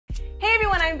Hey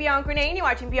everyone, I'm BiancaRenee and you're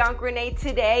watching BiancaRenee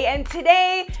Today, and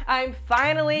today I'm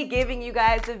finally giving you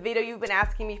guys the video you've been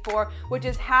asking me for, which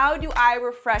is how do I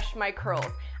refresh my curls.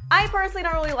 I personally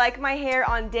don't really like my hair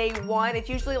on day one. It's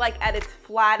usually like at its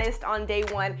flattest on day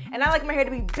one, and I like my hair to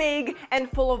be big and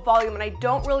full of volume, and I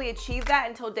don't really achieve that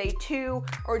until day 2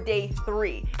 or day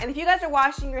 3. And if you guys are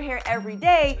washing your hair every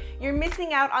day, you're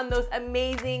missing out on those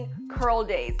amazing curl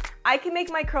days. I can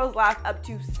make my curls last up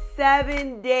to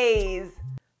 7 days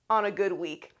on a good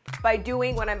week by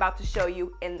doing what I'm about to show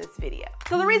you in this video.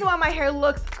 So the reason why my hair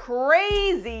looks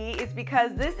crazy is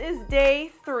because this is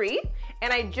day 3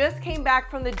 and I just came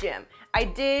back from the gym. I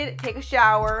did take a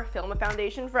shower, film a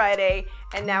foundation Friday,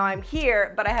 and now I'm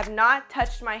here, but I have not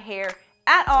touched my hair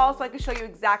at all, so I can show you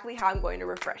exactly how I'm going to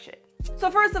refresh it.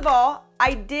 So first of all,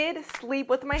 I did sleep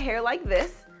with my hair like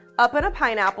this, up in a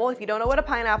pineapple. If you don't know what a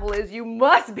pineapple is, you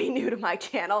must be new to my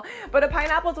channel. But a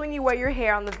pineapple is when you wear your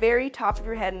hair on the very top of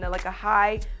your head in like a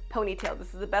high ponytail.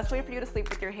 This is the best way for you to sleep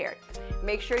with your hair.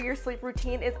 Make sure your sleep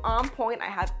routine is on point. I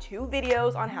have 2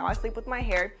 videos on how I sleep with my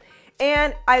hair.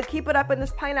 And I keep it up in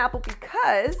this pineapple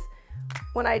because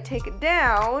when I take it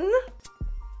down,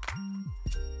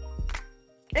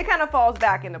 it kind of falls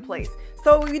back into place.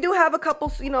 So you do have a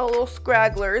couple, little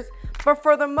scragglers, but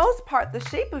for the most part, the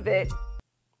shape of it,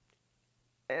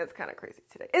 it's kind of crazy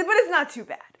today, but it's not too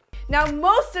bad. Now,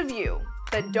 most of you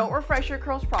that don't refresh your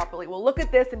curls properly will look at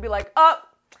this and be like, oh,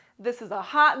 this is a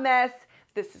hot mess.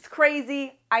 This is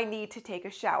crazy. I need to take a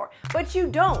shower. But you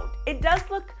don't. It does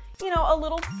look, a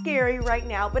little scary right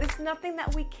now, but it's nothing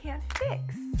that we can't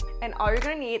fix. And all you're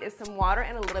gonna need is some water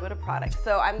and a little bit of product.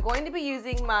 So I'm going to be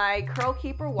using my Curl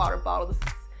Keeper water bottle. This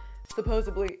is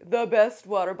supposedly the best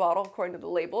water bottle according to the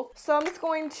label. So I'm just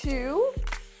going to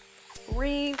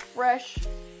re-wet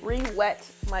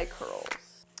my curls.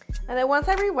 And then once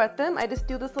I re-wet them, I just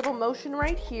do this little motion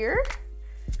right here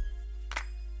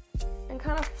and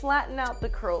kind of flatten out the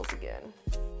curls again.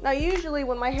 Now usually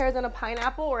when my hair is in a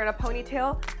pineapple or in a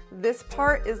ponytail, this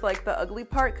part is like the ugly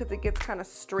part because it gets kind of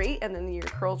straight and then your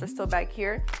curls are still back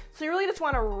here. So you really just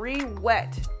want to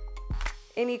re-wet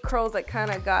any curls that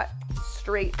kind of got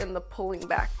straight in the pulling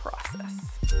back process.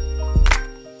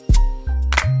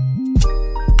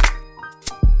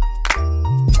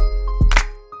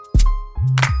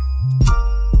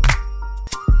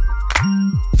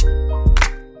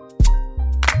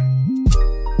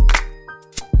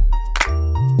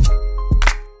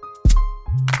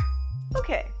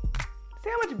 Okay, see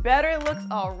how much better it looks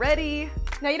already?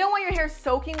 Now you don't want your hair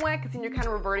soaking wet because then you're kind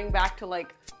of reverting back to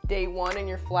like day 1 and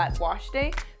your flat wash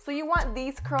day. So you want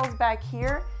these curls back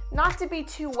here not to be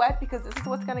too wet because this is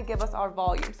what's going to give us our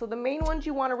volume. So the main ones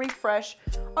you want to refresh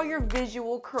are your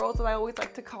visual curls, as I always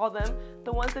like to call them,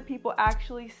 the ones that people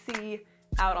actually see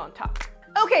out on top.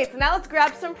 Okay, so now let's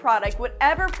grab some product.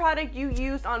 Whatever product you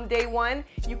used on day 1,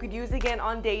 you could use again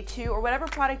on day 2, or whatever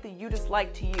product that you just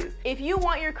like to use. If you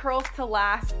want your curls to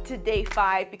last to day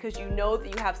 5 because you know that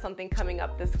you have something coming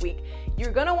up this week,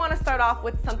 you're gonna wanna start off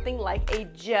with something like a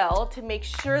gel to make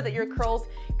sure that your curls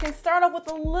can start off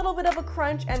with a little bit of a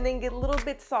crunch and then get a little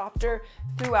bit softer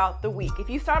throughout the week. If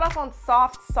you start off on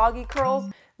soft, soggy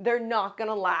curls, they're not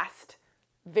gonna last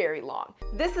very long.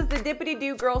 This is the Dippity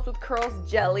Doo Girls with Curls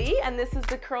Jelly, and this is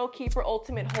the Curl Keeper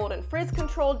Ultimate Hold and Frizz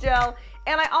Control Gel,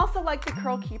 and I also like the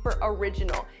Curl Keeper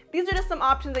Original. These are just some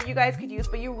options that you guys could use,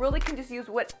 but you really can just use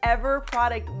whatever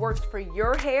product works for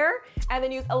your hair, and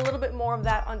then use a little bit more of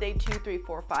that on day 2, 3,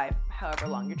 4, 5, however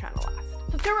long you're trying to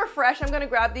last. So to refresh, I'm gonna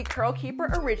grab the Curl Keeper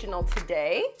Original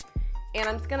today, and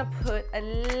I'm just gonna put a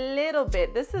little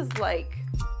bit. This is like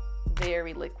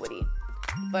very liquidy,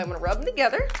 but I'm gonna rub them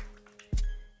together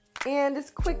and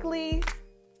just quickly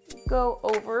go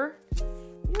over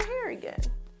your hair again.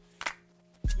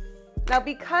 Now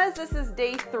because this is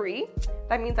day 3,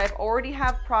 that means I've already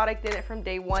have product in it from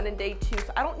day 1 and day 2,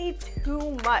 so I don't need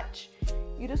too much.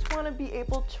 You just want to be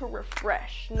able to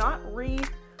refresh, not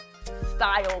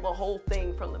re-style the whole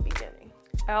thing from the beginning.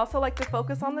 I also like to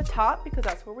focus on the top because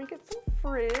that's where we get some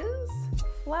frizz,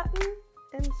 flatten,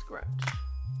 and scrunch.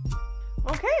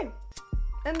 Okay,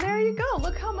 and there you go.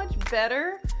 Look how much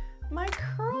better my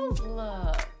curls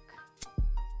look.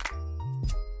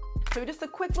 So just a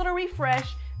quick little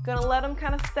refresh, gonna let them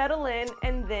kind of settle in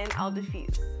and then I'll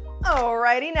diffuse.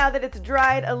 Alrighty, now that it's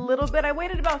dried a little bit, I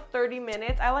waited about 30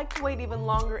 minutes. I like to wait even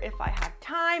longer if I have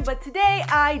time, but today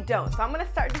I don't. So I'm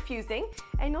gonna start diffusing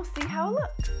and you'll see how it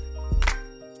looks.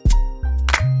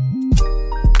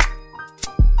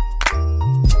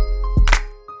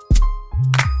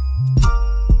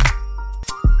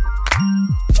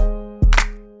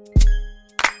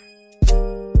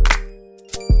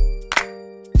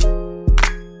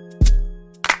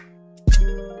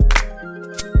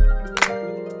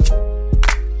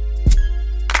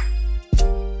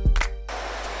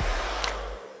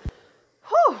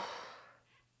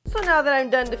 now that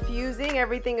I'm done diffusing,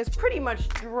 everything is pretty much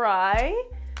dry.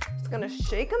 Just gonna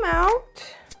shake them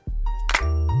out.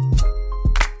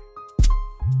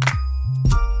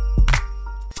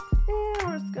 And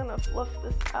we're just gonna fluff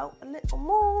this out a little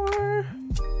more.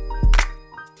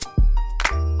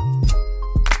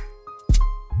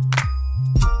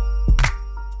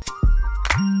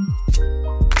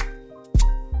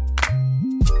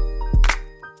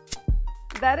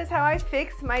 That is how I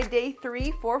fix my day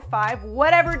 3, 4, 5,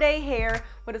 whatever day hair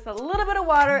with just a little bit of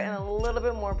water and a little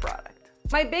bit more product.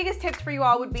 My biggest tips for you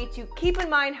all would be to keep in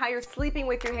mind how you're sleeping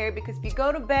with your hair, because if you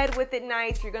go to bed with it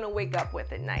nice, you're gonna wake up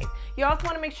with it nice. You also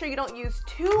wanna make sure you don't use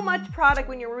too much product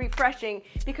when you're refreshing,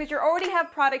 because you already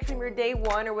have product from your day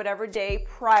 1 or whatever day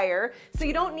prior, so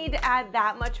you don't need to add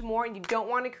that much more, and you don't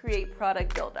wanna create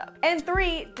product buildup. And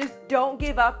 3, just don't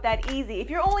give up that easy. If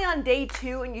you're only on day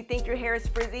 2 and you think your hair is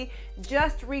frizzy,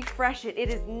 just refresh it. It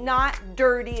is not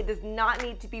dirty. It does not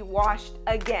need to be washed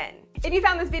again. If you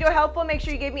found this video helpful, make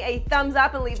sure you give me a thumbs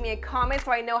up and leave me a comment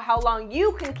so I know how long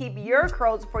you can keep your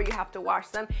curls before you have to wash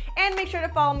them. And make sure to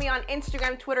follow me on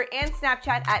Instagram, Twitter, and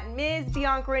Snapchat at Ms.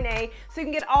 Bianca Renee so you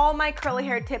can get all my curly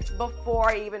hair tips before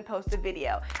I even post a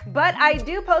video. But I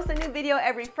do post a new video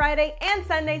every Friday and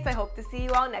Sunday, so I hope to see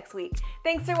you all next week.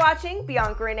 Thanks for watching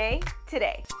BiancaRenee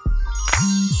Today.